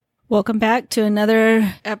Welcome back to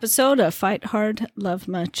another episode of Fight Hard, Love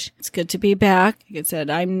Much. It's good to be back. Like I said,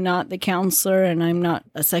 I'm not the counselor and I'm not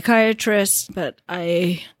a psychiatrist, but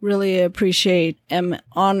I really am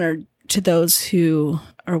honored to those who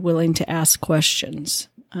are willing to ask questions.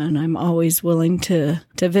 And I'm always willing to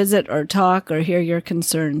visit or talk or hear your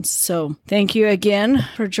concerns. So thank you again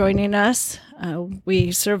for joining us.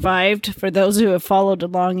 We survived. For those who have followed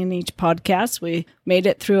along in each podcast, we made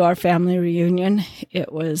it through our family reunion.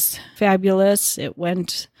 It was fabulous. It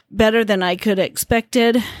went better than I could have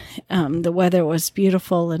expected. The weather was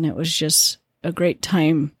beautiful, and it was just a great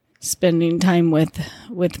time spending time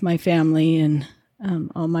with my family and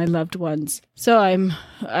all my loved ones. So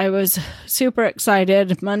I was super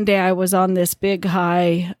excited. Monday, I was on this big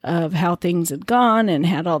high of how things had gone and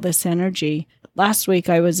had all this energy. Last week,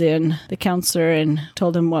 I was in the counselor and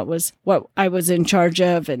told him what I was in charge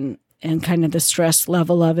of and kind of the stress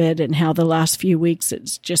level of it and how the last few weeks,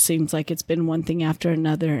 it just seems like it's been one thing after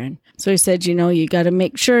another. And so he said, you got to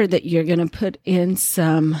make sure that you're going to put in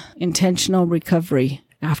some intentional recovery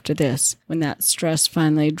after this when that stress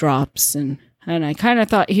finally drops. And I kind of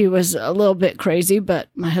thought he was a little bit crazy, but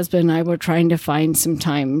my husband and I were trying to find some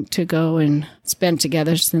time to go and spend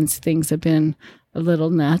together since things have been a little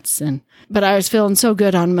nuts. But I was feeling so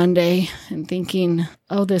good on Monday and thinking,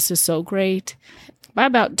 oh, this is so great. By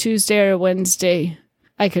about Tuesday or Wednesday,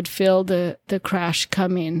 I could feel the crash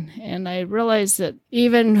coming. And I realized that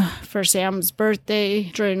even for Sam's birthday,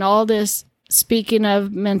 during all this speaking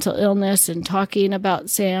of mental illness and talking about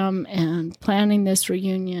Sam and planning this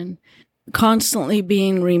reunion, constantly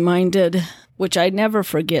being reminded, which I never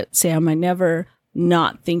forget Sam. I never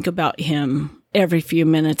not think about him every few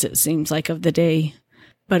minutes, it seems like, of the day.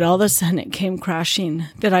 But all of a sudden it came crashing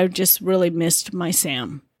that I just really missed my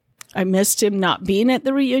Sam. I missed him not being at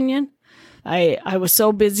the reunion. I was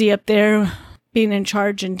so busy up there being in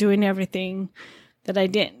charge and doing everything that I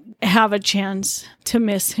didn't have a chance to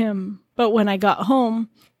miss him. But when I got home,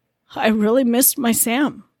 I really missed my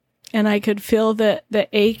Sam. And I could feel the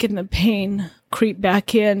ache and the pain creep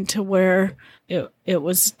back in to where it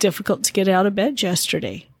was difficult to get out of bed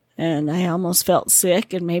yesterday. And I almost felt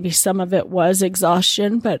sick, and maybe some of it was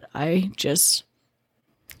exhaustion, but I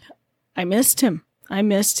missed him. I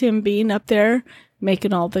missed him being up there,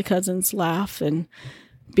 making all the cousins laugh and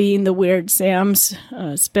being the weird Sams.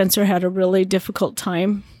 Spencer had a really difficult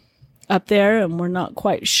time up there, and we're not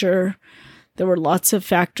quite sure. There were lots of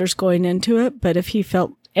factors going into it, but if he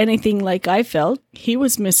felt anything like I felt, he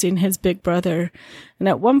was missing his big brother. And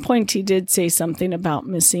at one point he did say something about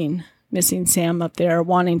missing Sam up there,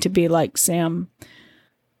 wanting to be like Sam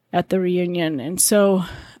at the reunion. And so,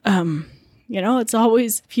 it's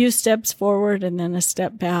always a few steps forward and then a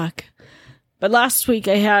step back. But last week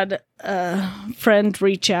I had a friend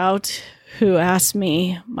reach out who asked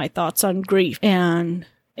me my thoughts on grief and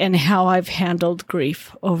how I've handled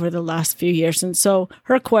grief over the last few years. And so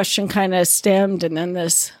her question kind of stemmed, and then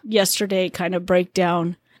this yesterday kind of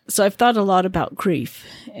breakdown. So I've thought a lot about grief,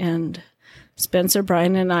 and Spencer,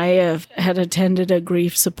 Brian, and I had attended a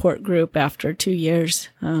grief support group after 2 years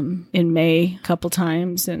in May a couple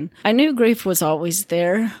times. And I knew grief was always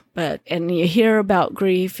there, and you hear about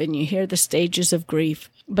grief and you hear the stages of grief.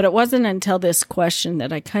 But it wasn't until this question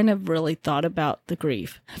that I kind of really thought about the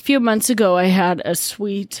grief. A few months ago, I had a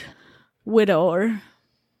sweet widower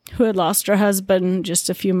who had lost her husband just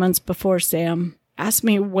a few months before Sam ask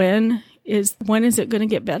me, when is it going to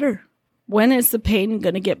get better? When is the pain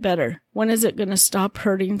going to get better? When is it going to stop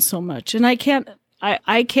hurting so much? And I can't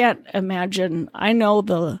imagine. I know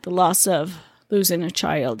the loss of losing a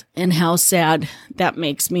child and how sad that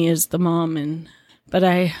makes me as the mom. But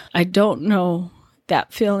I don't know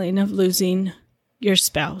that feeling of losing your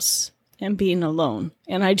spouse and being alone.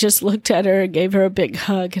 And I just looked at her, gave her a big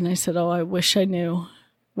hug, and I said, oh, I wish I knew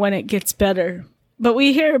when it gets better. But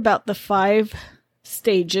we hear about the 5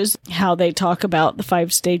 stages, how they talk about the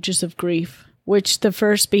 5 stages of grief, which the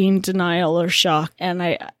first being denial or shock. And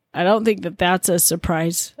I don't think that that's a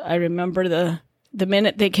surprise. I remember the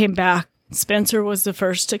minute they came back, Spencer was the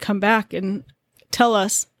first to come back and tell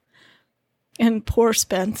us. And poor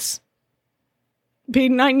Spence,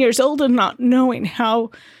 being 9 years old and not knowing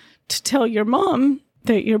how to tell your mom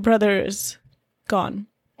that your brother is gone.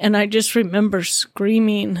 And I just remember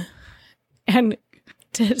screaming and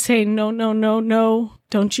saying, no,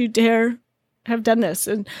 don't you dare have done this.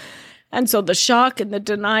 And so the shock and the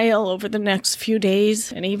denial over the next few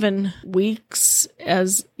days and even weeks,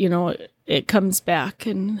 as it comes back.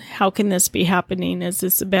 And how can this be happening? Is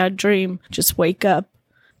this a bad dream? Just wake up.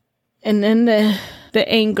 And then the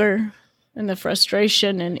anger And the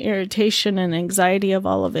frustration and irritation and anxiety of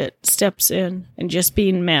all of it steps in, and just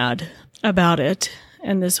being mad about it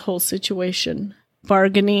and this whole situation.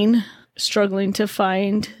 Bargaining, struggling to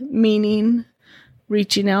find meaning,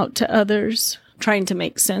 reaching out to others, trying to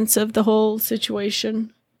make sense of the whole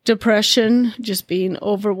situation. Depression, just being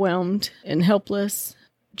overwhelmed and helpless,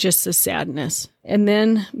 just the sadness. And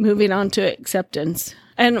then moving on to acceptance.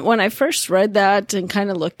 And when I first read that and kind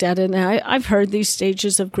of looked at it, and I've heard these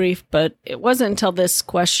stages of grief, but it wasn't until this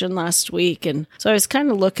question last week. And so I was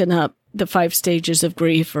kind of looking up the 5 stages of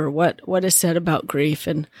grief, or what is said about grief.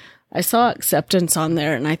 And I saw acceptance on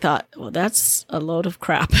there, and I thought, well, that's a load of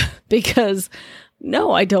crap. Because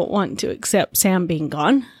no, I don't want to accept Sam being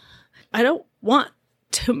gone. I don't want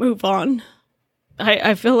to move on.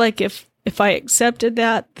 I feel like if I accepted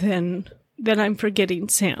that, then I'm forgetting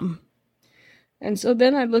Sam. And so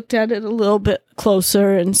then I looked at it a little bit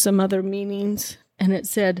closer and some other meanings, and it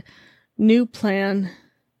said new plan,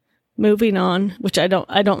 moving on, which I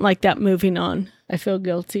don't like that moving on. I feel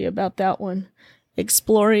guilty about that one.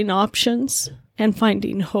 Exploring options and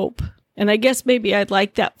finding hope. And I guess maybe I'd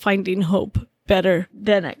like that finding hope better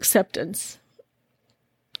than acceptance.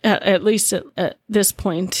 At least at this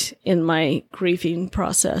point in my grieving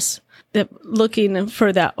process. That looking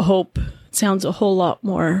for that hope sounds a whole lot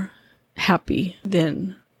more happy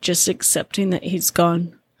than just accepting that he's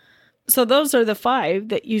gone. So those are the 5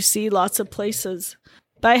 that you see lots of places.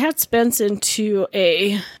 But I had Spence into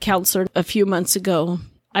a counselor a few months ago.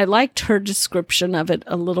 I liked her description of it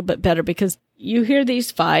a little bit better, because you hear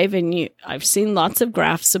these 5 and I've seen lots of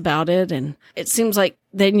graphs about it, and it seems like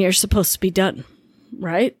then you're supposed to be done,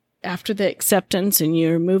 right? After the acceptance and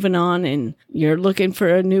you're moving on and you're looking for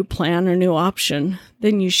a new plan or new option,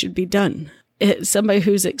 then you should be done. Somebody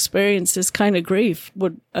who's experienced this kind of grief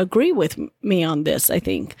would agree with me on this, I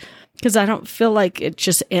think, because I don't feel like it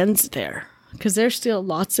just ends there. Because there's still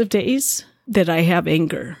lots of days that I have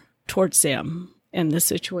anger towards Sam and the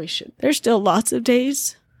situation. There's still lots of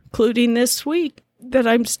days, including this week, that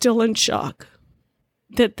I'm still in shock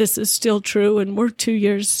that this is still true, and we're 2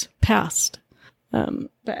 years past.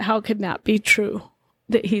 But how can that be true,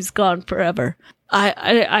 that he's gone forever?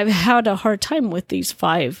 I've had a hard time with these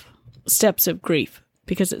 5 steps of grief,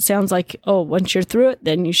 because it sounds like, oh, once you're through it,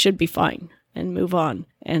 then you should be fine and move on.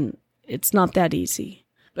 And it's not that easy.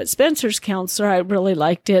 But Spencer's counselor, I really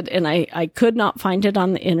liked it, and I could not find it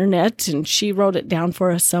on the internet, and she wrote it down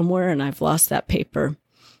for us somewhere, and I've lost that paper.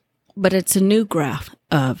 But it's a new graph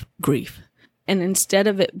of grief. And instead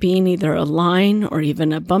of it being either a line or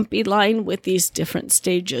even a bumpy line with these different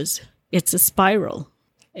stages, it's a spiral.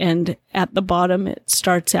 And at the bottom, it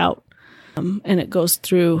starts out and it goes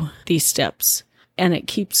through these steps, and it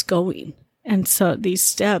keeps going. And so these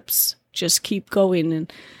steps just keep going,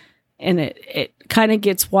 and it kind of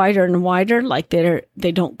gets wider and wider, like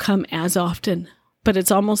they don't come as often, but it's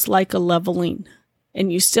almost like a leveling.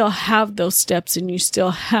 And you still have those steps, and you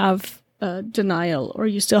still have denial, or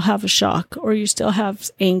you still have a shock, or you still have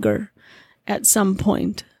anger at some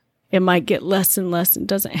point. It might get less and less and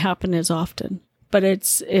doesn't happen as often, but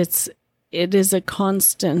it is a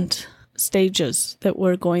constant stages that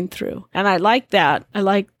we're going through. And I like that. I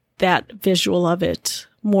like that visual of it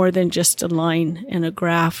more than just a line and a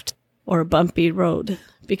graph or a bumpy road,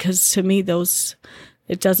 because to me,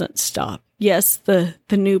 it doesn't stop. Yes, the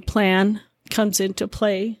new plan comes into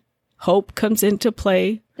play. Hope comes into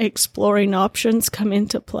play. Exploring options come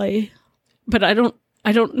into play. But I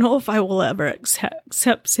don't know if I will ever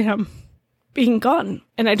accept Sam being gone.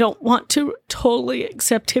 And I don't want to totally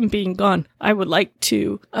accept him being gone. I would like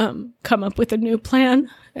to come up with a new plan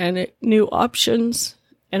and new options.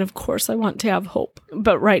 And of course, I want to have hope.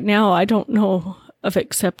 But right now, I don't know of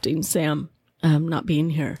accepting Sam not being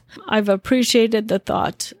here. I've appreciated the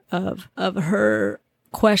thought of her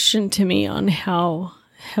question to me on how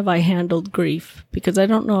have I handled grief, because I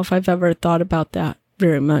don't know if I've ever thought about that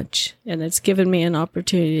very much, and it's given me an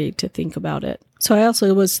opportunity to think about it. So I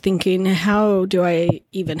also was thinking, how do I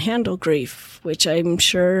even handle grief, which I'm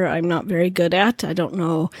sure I'm not very good at. I don't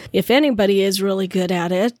know if anybody is really good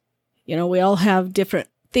at it. You know, we all have different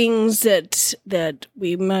things that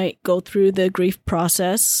we might go through the grief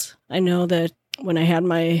process. I know that when I had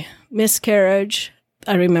my miscarriage,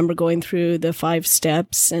 I remember going through the 5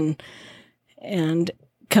 steps and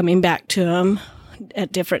coming back to them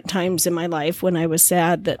at different times in my life when I was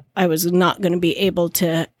sad that I was not going to be able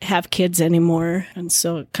to have kids anymore. And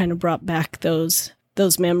so it kind of brought back those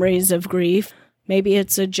memories of grief. Maybe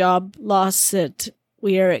it's a job loss that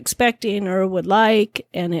we are expecting or would like,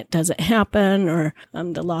 and it doesn't happen, or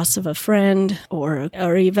the loss of a friend,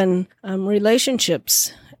 or even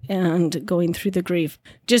relationships and going through the grief.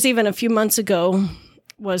 Just even a few months ago,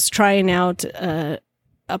 was trying out a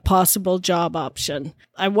possible job option.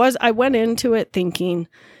 I went into it thinking,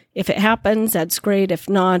 if it happens, that's great. If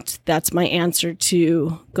not, that's my answer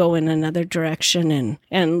to go in another direction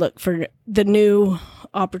and look for the new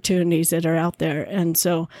opportunities that are out there. And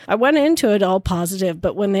so I went into it all positive,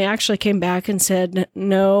 but when they actually came back and said,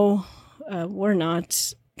 no, we're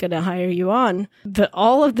not going to hire you on,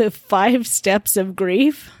 all of the 5 steps of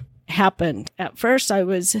grief happened. At first, I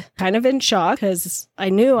was kind of in shock because I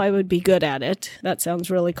knew I would be good at it. That sounds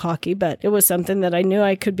really cocky, but it was something that I knew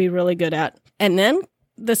I could be really good at. And then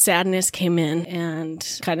the sadness came in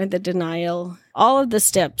and kind of the denial. All of the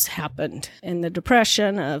steps happened, and the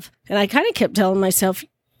depression and I kind of kept telling myself,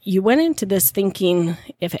 you went into this thinking,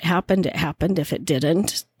 if it happened, it happened. If it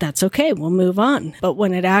didn't, that's okay. We'll move on. But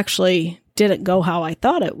when it actually didn't go how I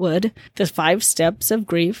thought it would, the 5 steps of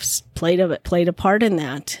grief played a part in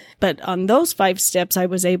that. But on those 5 steps, I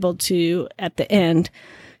was able to, at the end,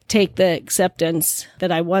 take the acceptance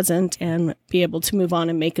that I wasn't and be able to move on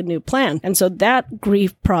and make a new plan. And so that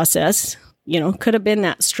grief process, could have been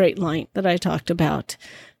that straight line that I talked about,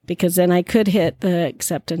 because then I could hit the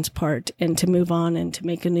acceptance part and to move on and to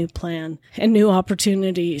make a new plan and new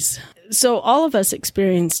opportunities. So all of us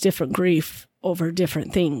experience different grief over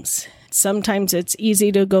different things. Sometimes it's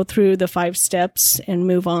easy to go through the 5 steps and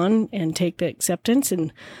move on and take the acceptance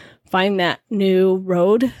and find that new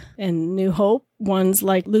road and new hope. Ones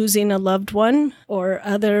like losing a loved one or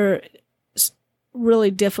other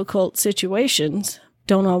really difficult situations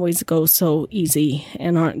don't always go so easy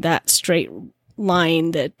and aren't that straight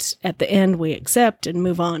line that at the end we accept and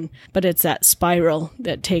move on. But it's that spiral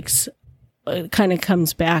that kind of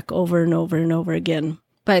comes back over and over and over again.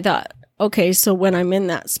 But I thought, okay, so when I'm in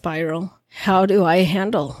that spiral, how do I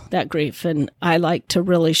handle that grief? And I like to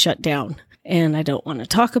really shut down. And I don't want to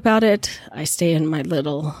talk about it. I stay in my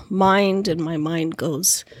little mind, and my mind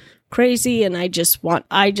goes crazy, and I just want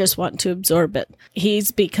to absorb it. He's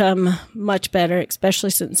become much better, especially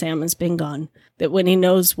since Sam has been gone, that when he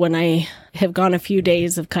knows when I have gone a few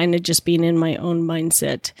days of kind of just being in my own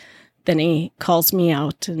mindset, then he calls me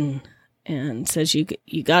out and says,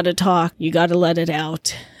 you got to talk, you got to let it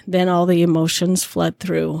out. Then all the emotions flood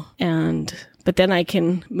through, but then I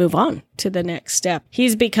can move on to the next step.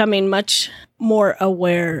 He's becoming much more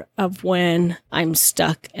aware of when I'm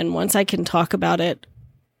stuck. And once I can talk about it,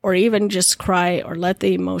 or even just cry or let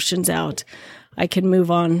the emotions out, I can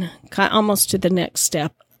move on almost to the next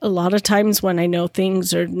step. A lot of times when I know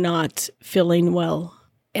things are not feeling well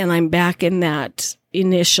and I'm back in that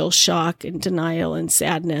initial shock and denial and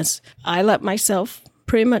sadness, I let myself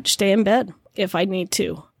pretty much stay in bed if I need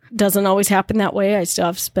to. Doesn't always happen that way. I still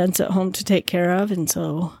have Spence at home to take care of, and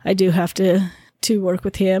so I do have to work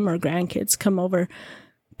with him, or grandkids come over.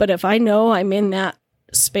 But if I know I'm in that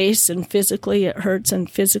space and physically it hurts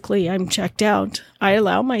and physically I'm checked out, I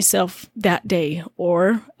allow myself that day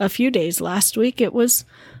or a few days. Last week it was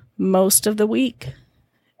most of the week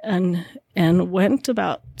and went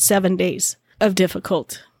about 7 days of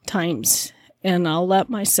difficult times. And I'll let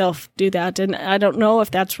myself do that. And I don't know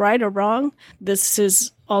if that's right or wrong. This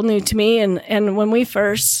is all new to me. And when we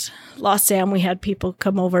first lost Sam, we had people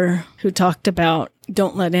come over who talked about,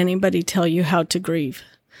 don't let anybody tell you how to grieve.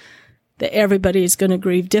 That everybody is going to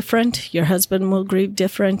grieve different. Your husband will grieve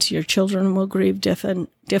different. Your children will grieve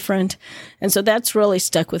different. And so that's really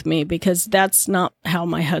stuck with me, because that's not how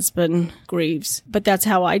my husband grieves, but that's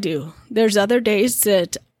how I do. There's other days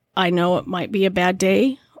that I know it might be a bad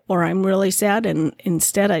day, or I'm really sad, and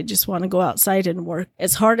instead I just want to go outside and work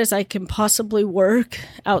as hard as I can possibly work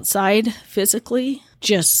outside physically,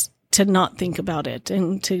 just to not think about it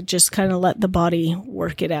and to just kind of let the body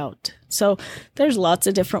work it out. So there's lots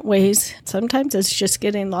of different ways. Sometimes it's just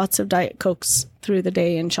getting lots of Diet Cokes through the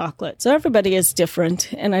day and chocolate. So everybody is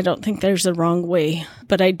different, and I don't think there's a wrong way.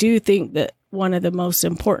 But I do think that one of the most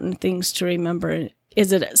important things to remember is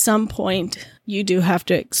that at some point you do have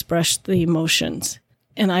to express the emotions.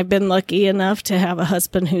 And I've been lucky enough to have a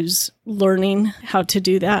husband who's learning how to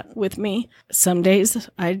do that with me. Some days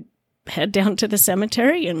I head down to the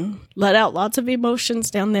cemetery and let out lots of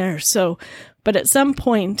emotions down there. But at some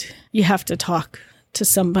point you have to talk to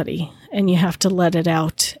somebody and you have to let it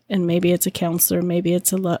out. And maybe it's a counselor, maybe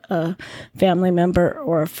it's a family member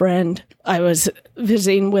or a friend. I was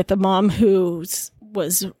visiting with a mom who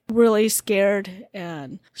was really scared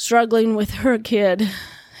and struggling with her kid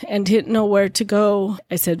and didn't know where to go.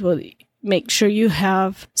 I said, well, make sure you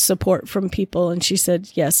have support from people. And she said,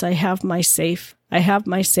 yes, I have my safe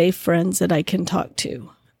friends that I can talk to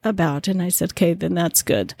about. And I said, okay, then that's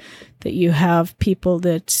good that you have people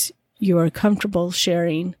that you are comfortable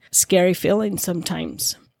sharing scary feelings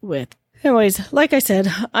sometimes with. Anyways, like I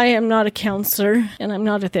said, I am not a counselor and I'm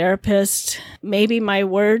not a therapist. Maybe my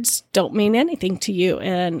words don't mean anything to you,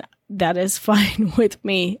 and that is fine with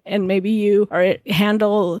me. And maybe you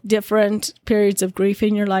handle different periods of grief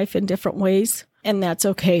in your life in different ways, and that's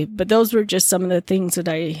okay. But those were just some of the things that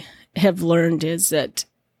I have learned, is that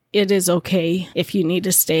it is okay if you need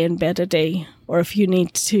to stay in bed a day, or if you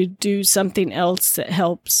need to do something else that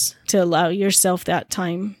helps to allow yourself that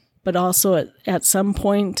time. But also at some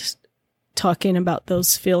point, talking about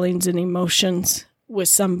those feelings and emotions with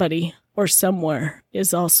somebody or somewhere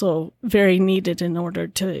is also very needed in order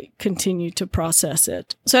to continue to process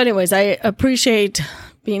it. So anyways, I appreciate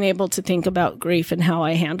being able to think about grief and how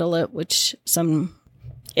I handle it, which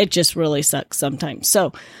it just really sucks sometimes.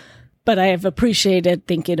 But I have appreciated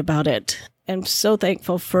thinking about it. I'm so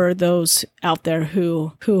thankful for those out there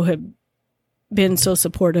who have been so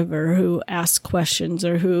supportive, or who ask questions,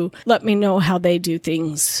 or who let me know how they do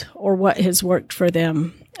things or what has worked for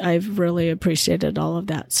them. I've really appreciated all of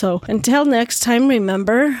that. So until next time,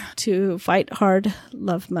 remember to fight hard,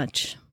 love much.